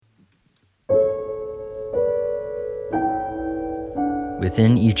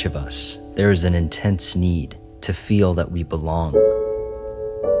Within each of us, there is an intense need to feel that we belong.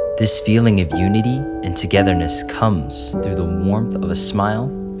 This feeling of unity and togetherness comes through the warmth of a smile,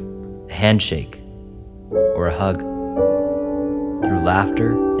 a handshake, or a hug, through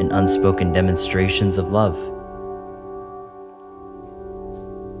laughter and unspoken demonstrations of love.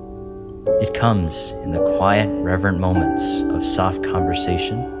 It comes in the quiet, reverent moments of soft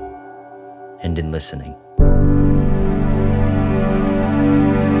conversation and in listening.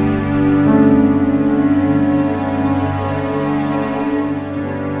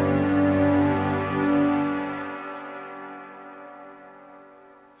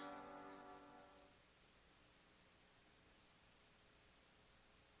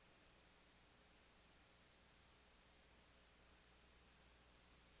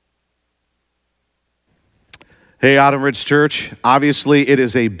 Hey, Autumn Ridge Church. Obviously, it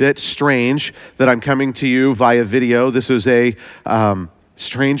is a bit strange that I'm coming to you via video. This is a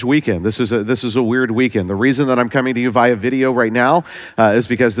strange weekend. This is a weird weekend. The reason that I'm coming to you via video right now is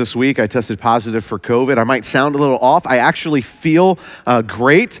because this week I tested positive for COVID. I might sound a little off. I actually feel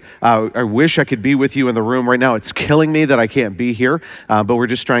great. I wish I could be with you in the room right now. It's killing me that I can't be here, but we're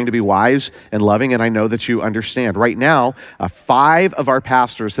just trying to be wise and loving, and I know that you understand. Right now, 5 of our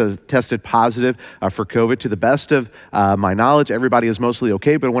pastors have tested positive for COVID. To the best of my knowledge, everybody is mostly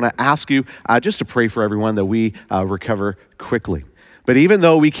okay, but I want to ask you just to pray for everyone that we recover quickly. But even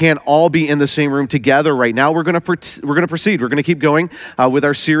though we can't all be in the same room together right now, we're going to proceed. We're going to keep going with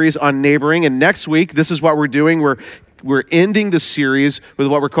our series on neighboring. And next week, this is what we're doing. We're ending the series with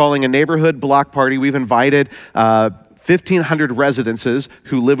what we're calling a neighborhood block party. We've invited 1,500 residences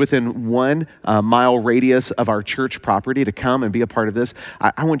who live within 1 mile radius of our church property to come and be a part of this.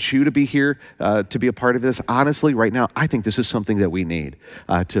 I want you to be here to be a part of this. Honestly, right now, I think this is something that we need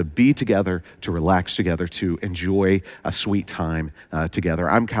to be together, to relax together, to enjoy a sweet time together.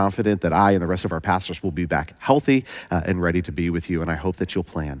 I'm confident that I and the rest of our pastors will be back healthy and ready to be with you, and I hope that you'll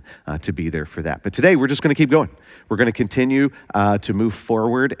plan to be there for that. But today, we're just going to keep going. We're going to continue to move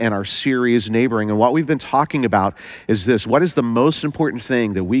forward in our series, Neighboring, and what we've been talking about is this: what is the most important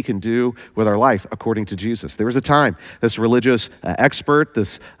thing that we can do with our life according to Jesus? There was a time this religious expert,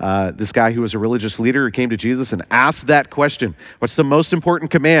 this guy who was a religious leader who came to Jesus and asked that question: what's the most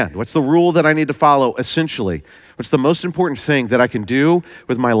important command? What's the rule that I need to follow, essentially? What's the most important thing that I can do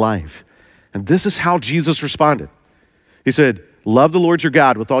with my life? And this is how Jesus responded. He said, love the Lord your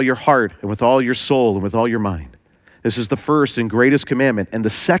God with all your heart and with all your soul and with all your mind. This is the first and greatest commandment, and the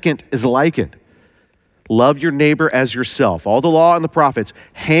second is like it. Love your neighbor as yourself. All the law and the prophets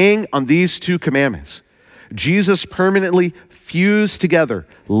hang on these 2 commandments. Jesus permanently fused together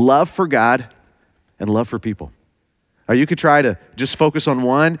love for God and love for people. Or you could try to just focus on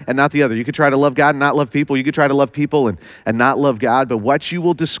one and not the other. You could try to love God and not love people. You could try to love people and not love God. But what you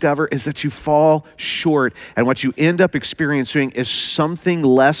will discover is that you fall short, and what you end up experiencing is something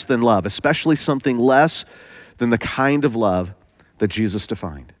less than love, especially something less than the kind of love that Jesus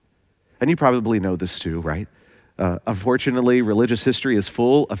defined. And you probably know this too, right? Unfortunately, religious history is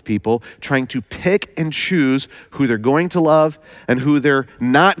full of people trying to pick and choose who they're going to love and who they're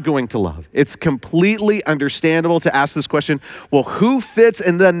not going to love. It's completely understandable to ask this question: well, who fits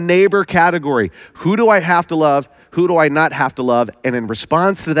in the neighbor category? Who do I have to love? Who do I not have to love? And in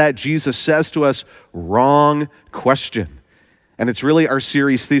response to that, Jesus says to us, wrong question. And it's really our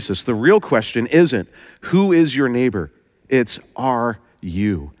series thesis. The real question isn't, who is your neighbor? It's, are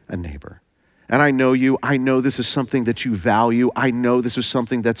you a neighbor? And I know you. I know this is something that you value. I know this is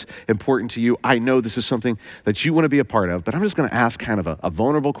something that's important to you. I know this is something that you want to be a part of. But I'm just going to ask kind of a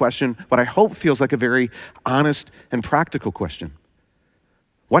vulnerable question, what I hope feels like a very honest and practical question.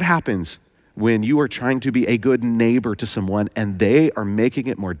 What happens when you are trying to be a good neighbor to someone and they are making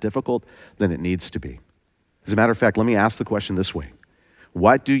it more difficult than it needs to be? As a matter of fact, let me ask the question this way.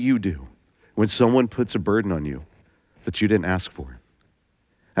 What do you do when someone puts a burden on you that you didn't ask for?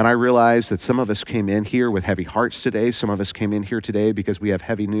 And I realize that some of us came in here with heavy hearts today. Some of us came in here today because we have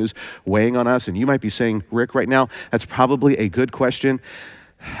heavy news weighing on us. And you might be saying, Rick, right now, that's probably a good question.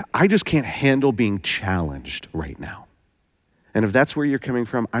 I just can't handle being challenged right now. And if that's where you're coming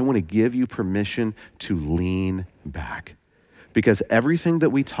from, I want to give you permission to lean back. Because everything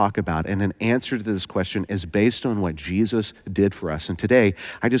that we talk about and an answer to this question is based on what Jesus did for us. And today,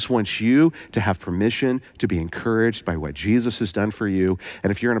 I just want you to have permission to be encouraged by what Jesus has done for you.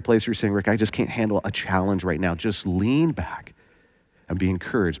 And if you're in a place where you're saying, Rick, I just can't handle a challenge right now, just lean back and be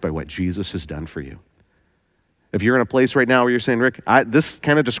encouraged by what Jesus has done for you. If you're in a place right now where you're saying, Rick, this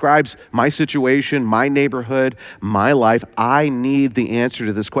kind of describes my situation, my neighborhood, my life, I need the answer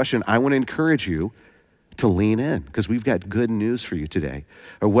to this question, I want to encourage you to lean in, because we've got good news for you today.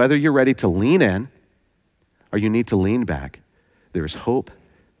 Or whether you're ready to lean in or you need to lean back, there's hope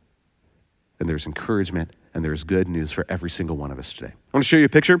and there's encouragement and there's good news for every single one of us today. I want to show you a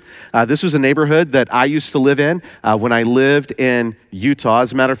picture. This was a neighborhood that I used to live in when I lived in Utah.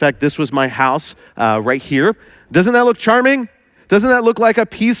 As a matter of fact, this was my house right here. Doesn't that look charming? Doesn't that look like a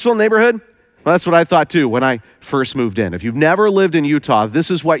peaceful neighborhood? Well, that's what I thought too when I first moved in. If you've never lived in Utah, this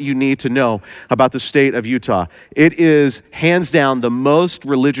is what you need to know about the state of Utah. It is hands down the most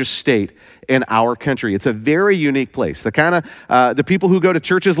religious state in our country. It's a very unique place. The kind of the people who go to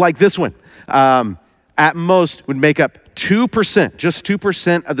churches like this one, at most would make up 2%, just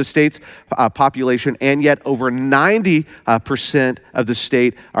 2% of the state's population, and yet over 90% of the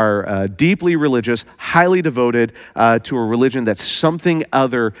state are deeply religious, highly devoted to a religion that's something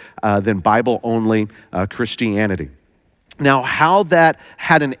other than Bible-only Christianity. Now, how that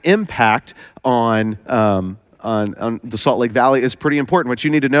had an impact on the Salt Lake Valley is pretty important. What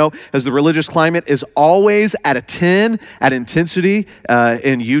you need to know is the religious climate is always at a 10 at intensity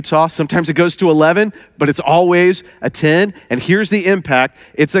in Utah. Sometimes it goes to 11, but it's always a 10. And here's the impact.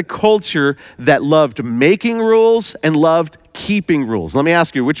 It's a culture that loved making rules and loved keeping rules. Let me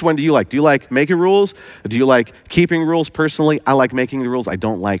ask you, which one do you like? Do you like making rules? Or do you like keeping rules? Personally, I like making the rules. I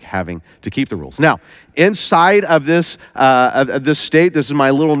don't like having to keep the rules. Now, inside of this state, this is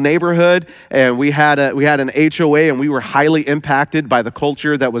my little neighborhood, and we had an HOA, and we were highly impacted by the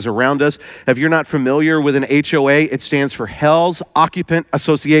culture that was around us. If you're not familiar with an HOA, it stands for Hell's Occupant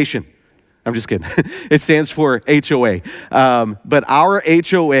Association. I'm just kidding. It stands for HOA. But our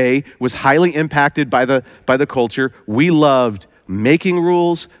HOA was highly impacted by the culture. We loved making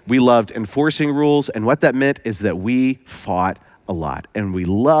rules. We loved enforcing rules. And what that meant is that we fought a lot. And we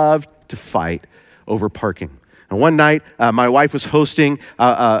loved to fight over parking. And one night, my wife was hosting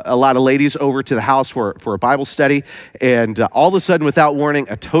a lot of ladies over to the house for a Bible study. And all of a sudden, without warning,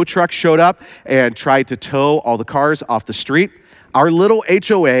 a tow truck showed up and tried to tow all the cars off the street. Our little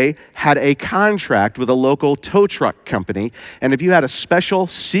HOA had a contract with a local tow truck company, and if you had a special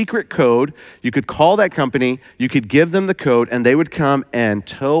secret code, you could call that company, you could give them the code, and they would come and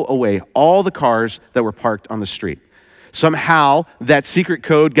tow away all the cars that were parked on the street. Somehow, that secret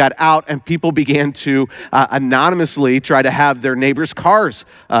code got out, and people began to anonymously try to have their neighbors' cars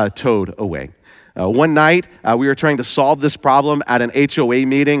towed away. One night, we were trying to solve this problem at an HOA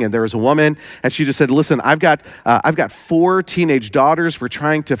meeting, and there was a woman, and she just said, listen, I've got 4 teenage daughters. We're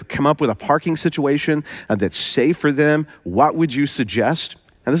trying to come up with a parking situation that's safe for them. What would you suggest?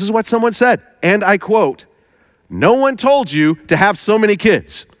 And this is what someone said, and I quote, "No one told you to have so many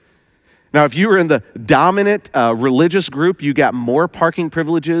kids." Now, if you were in the dominant religious group, you got more parking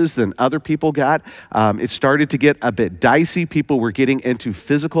privileges than other people got. It started to get a bit dicey. People were getting into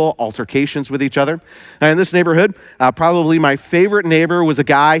physical altercations with each other. In this neighborhood, probably my favorite neighbor was a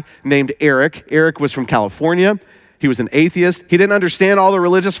guy named Eric. Eric was from California. He was an atheist. He didn't understand all the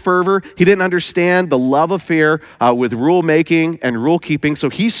religious fervor. He didn't understand the love affair with rule making and rule keeping. So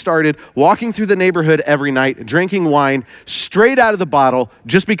he started walking through the neighborhood every night, drinking wine straight out of the bottle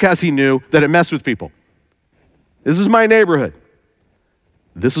just because he knew that it messed with people. This is my neighborhood.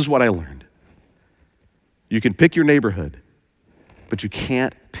 This is what I learned. You can pick your neighborhood, but you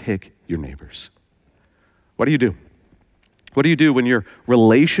can't pick your neighbors. What do you do? What do you do when you're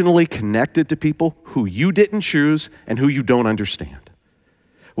relationally connected to people who you didn't choose and who you don't understand?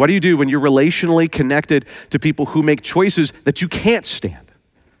 What do you do when you're relationally connected to people who make choices that you can't stand?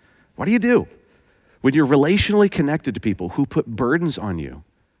 What do you do when you're relationally connected to people who put burdens on you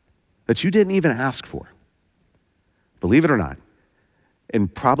that you didn't even ask for? Believe it or not, in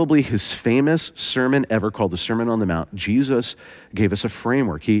probably his famous sermon ever called the Sermon on the Mount, Jesus gave us a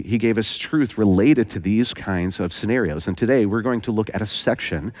framework. He gave us truth related to these kinds of scenarios. And today we're going to look at a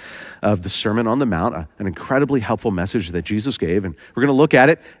section of the Sermon on the Mount, an incredibly helpful message that Jesus gave. And we're going to look at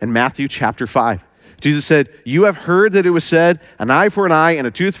it in Matthew chapter 5. Jesus said, "You have heard that it was said, an eye for an eye and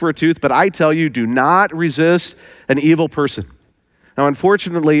a tooth for a tooth, but I tell you, do not resist an evil person." Now,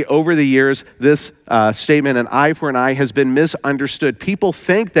 unfortunately, over the years, this statement, an eye for an eye, has been misunderstood. People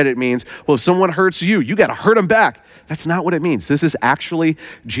think that it means, well, if someone hurts you, you got to hurt them back. That's not what it means. This is actually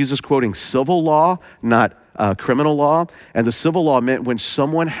Jesus quoting civil law, not criminal law. And the civil law meant when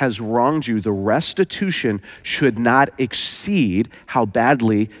someone has wronged you, the restitution should not exceed how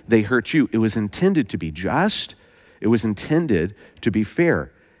badly they hurt you. It was intended to be just. It was intended to be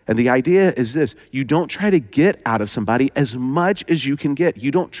fair. And the idea is this: you don't try to get out of somebody as much as you can get.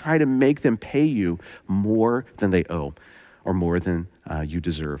 You don't try to make them pay you more than they owe or more than you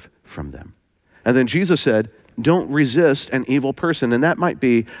deserve from them. And then Jesus said, don't resist an evil person. And that might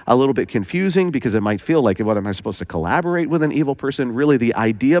be a little bit confusing because it might feel like, what am I supposed to collaborate with an evil person? Really, the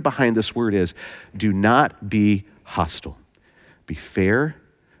idea behind this word is do not be hostile. Be fair,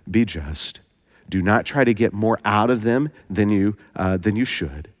 be just. Do not try to get more out of them than you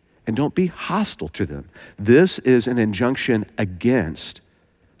should. And don't be hostile to them. This is an injunction against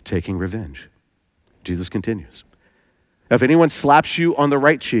taking revenge. Jesus continues. If anyone slaps you on the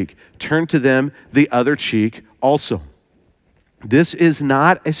right cheek, turn to them the other cheek also. This is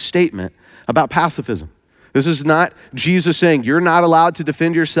not a statement about pacifism. This is not Jesus saying you're not allowed to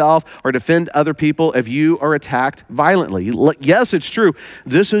defend yourself or defend other people if you are attacked violently. Yes, it's true.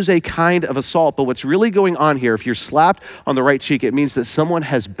 This is a kind of assault, but what's really going on here, if you're slapped on the right cheek, it means that someone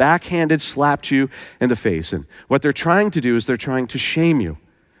has backhanded slapped you in the face. And what they're trying to do is they're trying to shame you.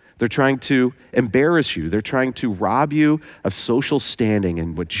 They're trying to embarrass you. They're trying to rob you of social standing.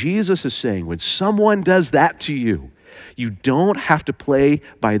 And what Jesus is saying, when someone does that to you, you don't have to play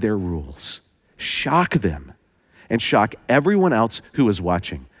by their rules. Shock them and shock everyone else who is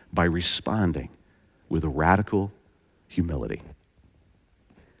watching by responding with a radical humility.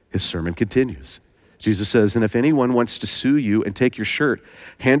 His sermon continues. Jesus says, and if anyone wants to sue you and take your shirt,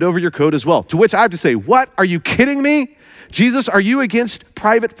 hand over your coat as well. To which I have to say, what? Are you kidding me? Jesus, are you against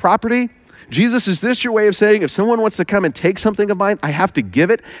private property? Jesus, is this your way of saying if someone wants to come and take something of mine, I have to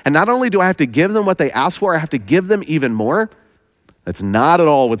give it? And not only do I have to give them what they ask for, I have to give them even more? That's not at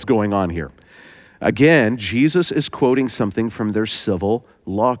all what's going on here. Again, Jesus is quoting something from their civil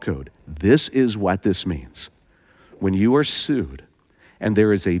law code. This is what this means. When you are sued and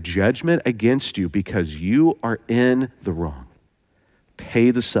there is a judgment against you because you are in the wrong, pay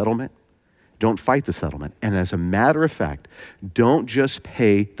the settlement. Don't fight the settlement. And as a matter of fact, don't just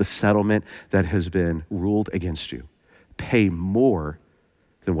pay the settlement that has been ruled against you. Pay more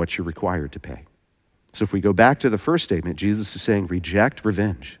than what you're required to pay. So if we go back to the first statement, Jesus is saying, reject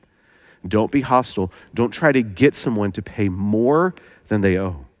revenge. Don't be hostile. Don't try to get someone to pay more than they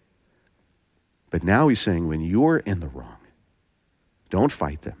owe. But now he's saying when you're in the wrong, don't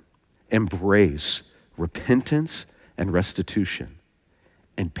fight them. Embrace repentance and restitution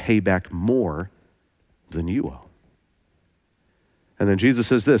and pay back more than you owe. And then Jesus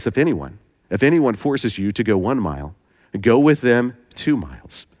says this, if anyone forces you to go 1 mile, go with them 2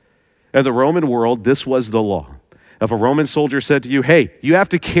 miles. In the Roman world, this was the law. If a Roman soldier said to you, hey, you have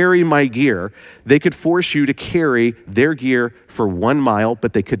to carry my gear, they could force you to carry their gear for 1 mile,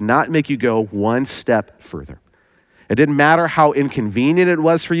 but they could not make you go 1 step further. It didn't matter how inconvenient it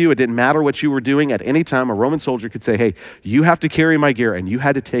was for you. It didn't matter what you were doing. At any time, a Roman soldier could say, hey, you have to carry my gear, and you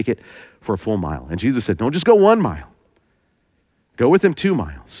had to take it for a full mile. And Jesus said, don't just go 1 mile. Go with them 2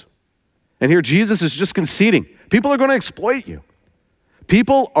 miles. And here Jesus is just conceding. People are going to exploit you.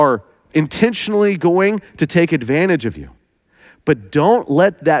 People are intentionally going to take advantage of you. But don't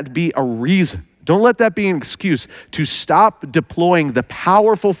let that be a reason. Don't let that be an excuse to stop deploying the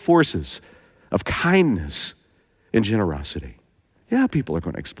powerful forces of kindness and generosity. Yeah, people are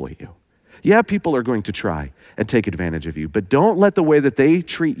going to exploit you. Yeah, people are going to try and take advantage of you. But don't let the way that they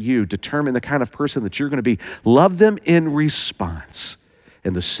treat you determine the kind of person that you're going to be. Love them in response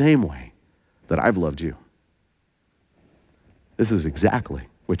in the same way that I've loved you. This is exactly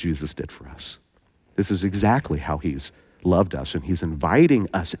what Jesus did for us. This is exactly how he's loved us, and he's inviting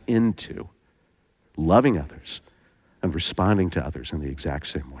us into loving others and responding to others in the exact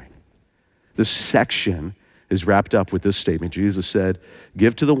same way. This section is wrapped up with this statement. Jesus said,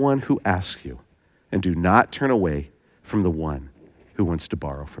 give to the one who asks you, and do not turn away from the one who wants to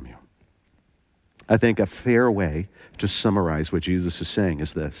borrow from you. I think a fair way to summarize what Jesus is saying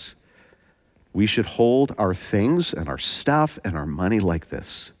is this. We should hold our things and our stuff and our money like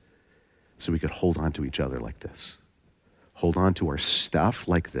this so we could hold on to each other like this. Hold on to our stuff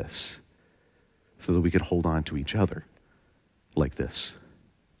like this so that we could hold on to each other like this.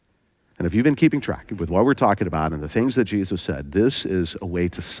 And if you've been keeping track with what we're talking about and the things that Jesus said, this is a way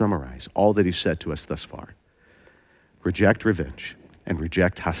to summarize all that he said to us thus far. Reject revenge and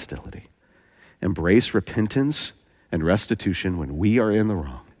reject hostility. Embrace repentance and restitution when we are in the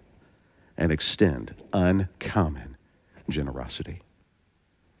wrong. And extend uncommon generosity.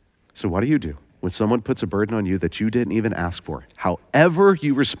 So what do you do when someone puts a burden on you that you didn't even ask for? However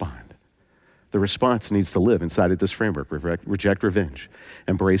you respond, the response needs to live inside of this framework. Reject revenge,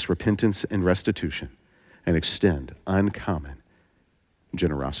 embrace repentance and restitution, and extend uncommon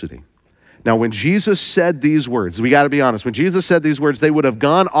generosity. Now, when Jesus said these words, we got to be honest, when Jesus said these words, they would have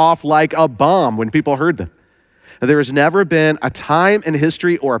gone off like a bomb when people heard them. There has never been a time in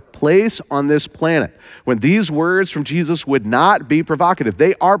history or a place on this planet when these words from Jesus would not be provocative.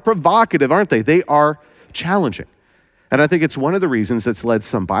 They are provocative, aren't they? They are challenging. And I think it's one of the reasons that's led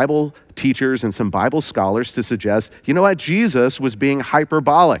some Bible teachers and some Bible scholars to suggest, you know what, Jesus was being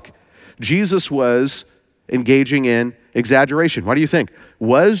hyperbolic. Jesus was engaging in exaggeration. What do you think?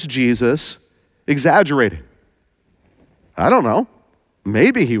 Was Jesus exaggerating? I don't know.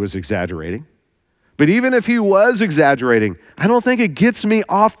 Maybe he was exaggerating. But even if he was exaggerating, I don't think it gets me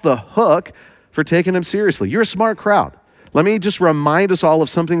off the hook for taking him seriously. You're a smart crowd. Let me just remind us all of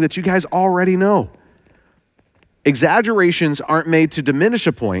something that you guys already know. Exaggerations aren't made to diminish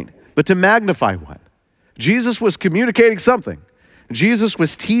a point, but to magnify one. Jesus was communicating something. Jesus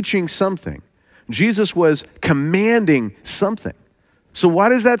was teaching something. Jesus was commanding something. So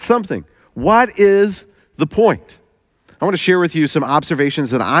what is that something? What is the point? I want to share with you some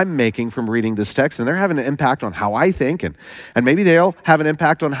observations that I'm making from reading this text, and they're having an impact on how I think, and maybe they'll have an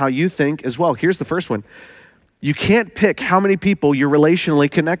impact on how you think as well. Here's the first one. You can't pick how many people you're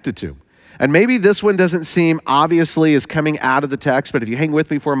relationally connected to. And maybe this one doesn't seem obviously as coming out of the text, but if you hang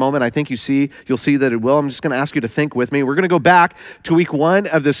with me for a moment, I think you'll see that it will. I'm just going to ask you to think with me. We're going to go back to week 1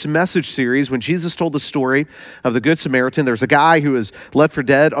 of this message series when Jesus told the story of the Good Samaritan. There's a guy who was left for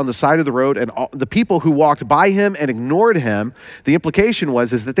dead on the side of the road, and the people who walked by him and ignored him, the implication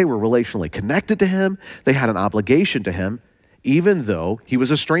is that they were relationally connected to him. They had an obligation to him, even though he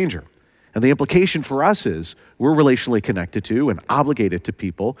was a stranger. And the implication for us is we're relationally connected to and obligated to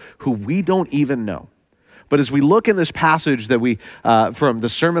people who we don't even know. But as we look in this passage that from the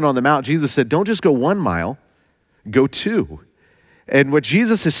Sermon on the Mount, Jesus said, don't just go 1 mile, go 2. And what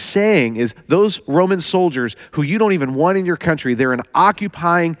Jesus is saying is those Roman soldiers who you don't even want in your country, they're an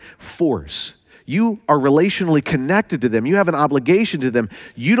occupying force. You are relationally connected to them. You have an obligation to them.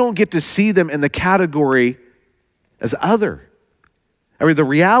 You don't get to see them in the category as other. I mean, the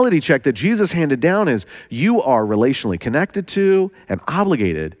reality check that Jesus handed down is you are relationally connected to and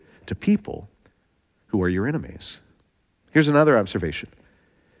obligated to people who are your enemies. Here's another observation.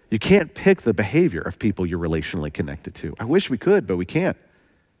 You can't pick the behavior of people you're relationally connected to. I wish we could, but we can't.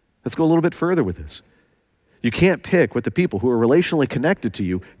 Let's go a little bit further with this. You can't pick what the people who are relationally connected to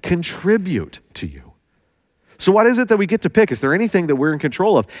you contribute to you. So what is it that we get to pick? Is there anything that we're in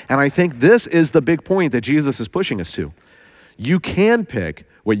control of? And I think this is the big point that Jesus is pushing us to. You can pick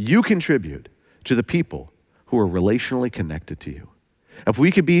what you contribute to the people who are relationally connected to you. If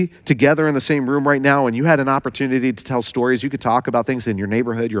we could be together in the same room right now and you had an opportunity to tell stories, you could talk about things in your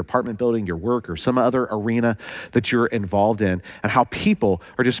neighborhood, your apartment building, your work, or some other arena that you're involved in, and how people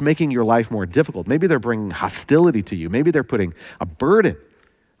are just making your life more difficult. Maybe they're bringing hostility to you. Maybe they're putting a burden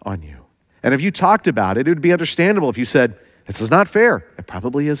on you. And if you talked about it, it would be understandable if you said, this is not fair. It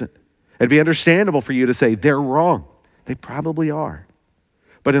probably isn't. It'd be understandable for you to say, they're wrong. They probably are.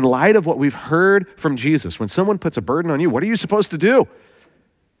 But in light of what we've heard from Jesus, when someone puts a burden on you, what are you supposed to do?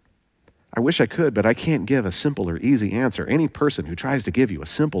 I wish I could, but I can't give a simple or easy answer. Any person who tries to give you a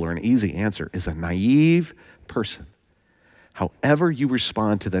simple or an easy answer is a naive person. However you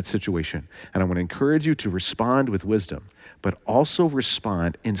respond to that situation, and I want to encourage you to respond with wisdom, but also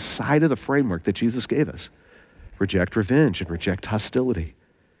respond inside of the framework that Jesus gave us. Reject revenge and reject hostility.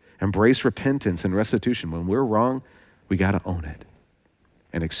 Embrace repentance and restitution. When we're wrong, we got to own it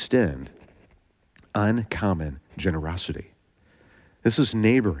and extend uncommon generosity. This is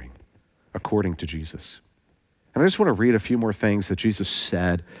neighboring according to Jesus. And I just want to read a few more things that Jesus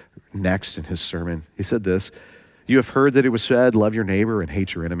said next in his sermon. He said this, you have heard that it was said, love your neighbor and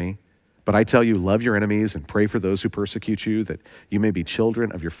hate your enemy. But I tell you, love your enemies and pray for those who persecute you, that you may be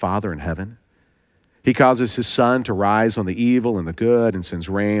children of your Father in heaven. He causes his sun to rise on the evil and the good and sends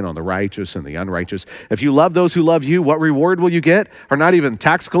rain on the righteous and the unrighteous. If you love those who love you, what reward will you get? Are not even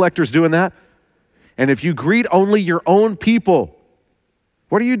tax collectors doing that? And if you greet only your own people,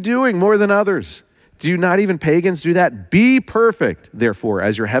 what are you doing more than others? Do not even pagans do that? Be perfect, therefore,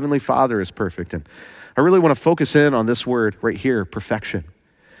 as your heavenly Father is perfect. And I really want to focus in on this word right here, perfection.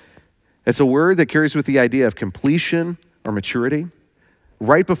 It's a word that carries with the idea of completion or maturity.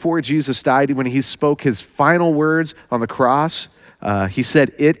 Right before Jesus died, when he spoke his final words on the cross, he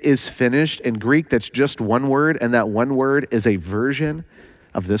said, it is finished. In Greek, that's just one word, and that one word is a version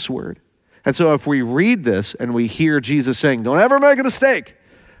of this word. And so if we read this and we hear Jesus saying, don't ever make a mistake,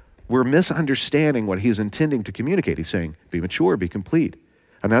 we're misunderstanding what he's intending to communicate. He's saying, be mature, be complete.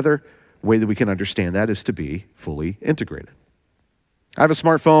 Another way that we can understand that is to be fully integrated. I have a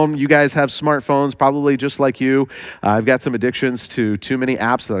smartphone. You guys have smartphones, probably just like you. I've got some addictions to too many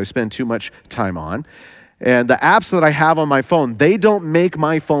apps that I spend too much time on. And the apps that I have on my phone, they don't make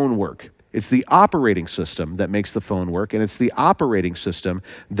my phone work. It's the operating system that makes the phone work, and it's the operating system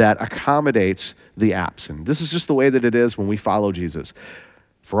that accommodates the apps. And this is just the way that it is when we follow Jesus.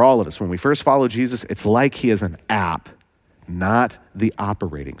 For all of us, when we first follow Jesus, it's like he is an app, not the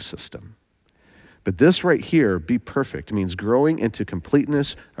operating system. But this right here, be perfect, means growing into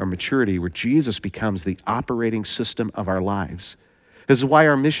completeness or maturity where Jesus becomes the operating system of our lives. This is why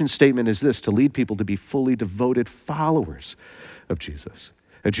our mission statement is this: to lead people to be fully devoted followers of Jesus.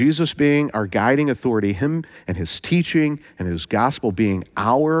 And Jesus being our guiding authority, him and his teaching and his gospel being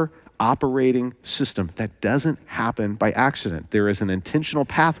our operating system. That doesn't happen by accident. There is an intentional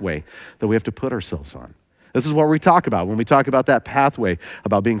pathway that we have to put ourselves on. This is what we talk about when we talk about that pathway,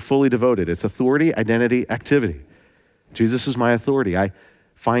 about being fully devoted. It's authority, identity, activity. Jesus is my authority. I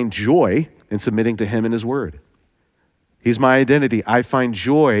find joy in submitting to him and his word. He's my identity. I find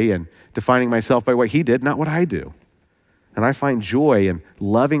joy in defining myself by what he did, not what I do. And I find joy in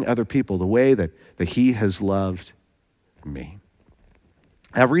loving other people the way that he has loved me.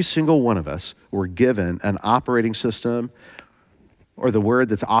 Every single one of us were given an operating system, or the word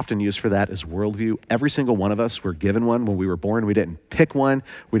that's often used for that is worldview. Every single one of us were given one when we were born. We didn't pick one.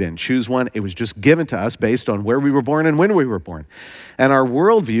 We didn't choose one. It was just given to us based on where we were born and when we were born. And our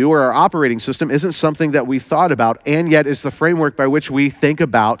worldview or our operating system isn't something that we thought about, and yet is the framework by which we think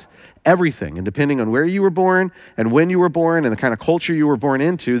about everything. And depending on where you were born and when you were born and the kind of culture you were born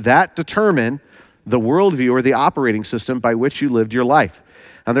into, that determined the worldview or the operating system by which you lived your life.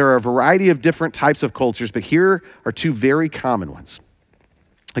 Now, there are a variety of different types of cultures, but here are two very common ones: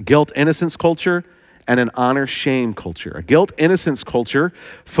 a guilt-innocence culture and an honor-shame culture. A guilt-innocence culture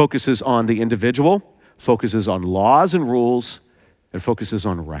focuses on the individual, focuses on laws and rules, and focuses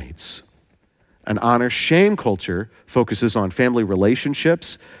on rights. An honor-shame culture focuses on family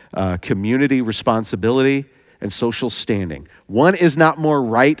relationships, community responsibility, and social standing. One is not more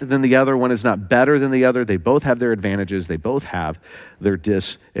right than the other. One is not better than the other. They both have their advantages. They both have their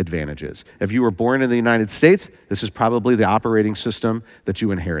disadvantages. If you were born in the United States, this is probably the operating system that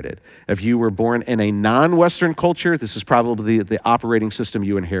you inherited. If you were born in a non-Western culture, this is probably the operating system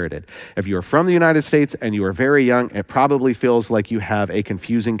you inherited. If you are from the United States and you are very young, it probably feels like you have a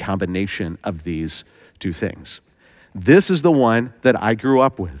confusing combination of these two things. This is the one that I grew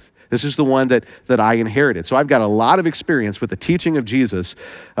up with. This is the one that I inherited. So I've got a lot of experience with the teaching of Jesus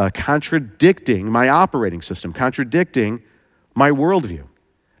contradicting my operating system, contradicting my worldview.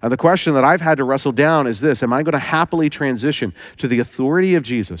 And the question that I've had to wrestle down is this: am I going to happily transition to the authority of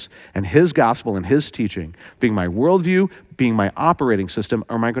Jesus and his gospel and his teaching being my worldview, being my operating system,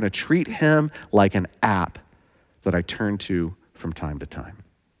 or am I going to treat him like an app that I turn to from time to time?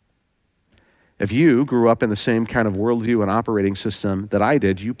 If you grew up in the same kind of worldview and operating system that I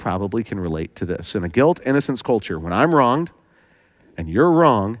did, you probably can relate to this. In a guilt-innocence culture, when I'm wronged and you're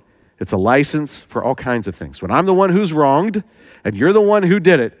wrong, it's a license for all kinds of things. When I'm the one who's wronged and you're the one who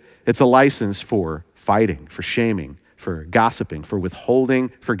did it, it's a license for fighting, for shaming, for gossiping, for withholding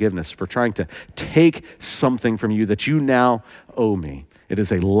forgiveness, for trying to take something from you that you now owe me. It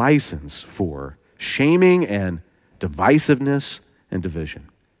is a license for shaming and divisiveness and division.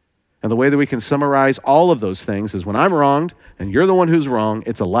 And the way that we can summarize all of those things is when I'm wronged and you're the one who's wrong,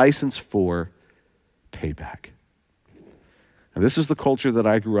 it's a license for payback. And this is the culture that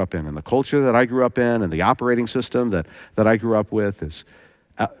I grew up in. And the culture that I grew up in and the operating system that I grew up with is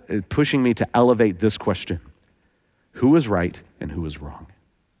pushing me to elevate this question: who is right and who is wrong?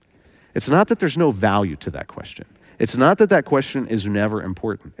 It's not that there's no value to that question. It's not that that question is never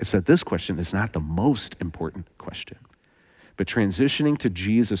important. It's that this question is not the most important question. But transitioning to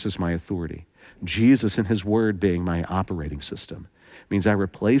Jesus as my authority, Jesus and his word being my operating system, means I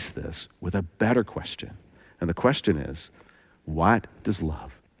replace this with a better question. And the question is, what does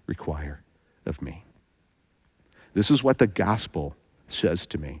love require of me? This is what the gospel says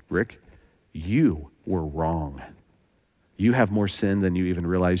to me. Rick, you were wrong. You have more sin than you even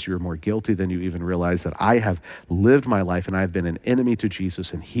realize. You're more guilty than you even realize. That I have lived my life and I have been an enemy to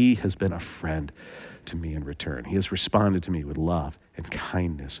Jesus, and he has been a friend to me in return. He has responded to me with love and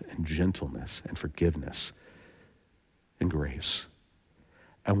kindness and gentleness and forgiveness and grace.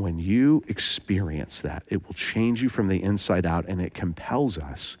 And when you experience that, it will change you from the inside out, and it compels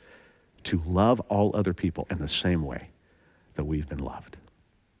us to love all other people in the same way that we've been loved.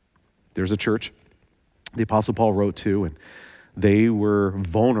 There's a church the Apostle Paul wrote to, and they were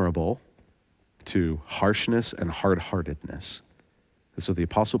vulnerable to harshness and hard-heartedness. And so the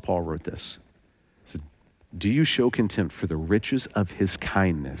Apostle Paul wrote this. He said, "Do you show contempt for the riches of his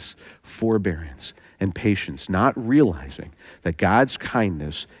kindness, forbearance, and patience, not realizing that God's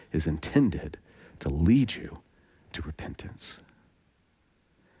kindness is intended to lead you to repentance?"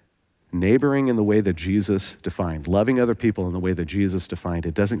 Neighboring in the way that Jesus defined, loving other people in the way that Jesus defined,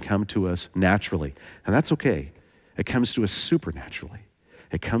 it doesn't come to us naturally. And that's okay. It comes to us supernaturally.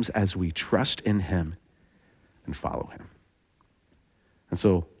 It comes as we trust in him and follow him. And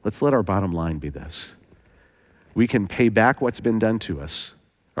so let's let our bottom line be this. We can pay back what's been done to us,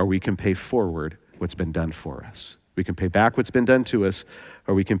 or we can pay forward what's been done for us. We can pay back what's been done to us,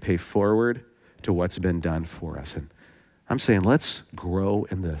 or we can pay forward to what's been done for us. And I'm saying let's grow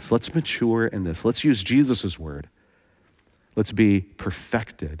in this. Let's mature in this. Let's use Jesus' word. Let's be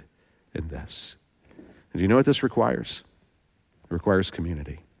perfected in this. And do you know what this requires? It requires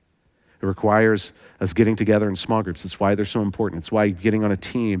community. It requires us getting together in small groups. It's why they're so important. It's why getting on a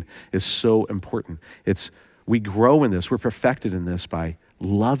team is so important. We grow in this. We're perfected in this by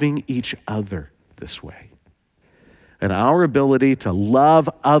loving each other this way. And our ability to love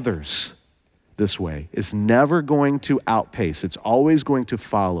others this way is never going to outpace. It's always going to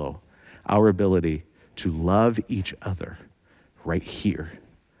follow our ability to love each other right here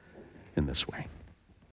in this way.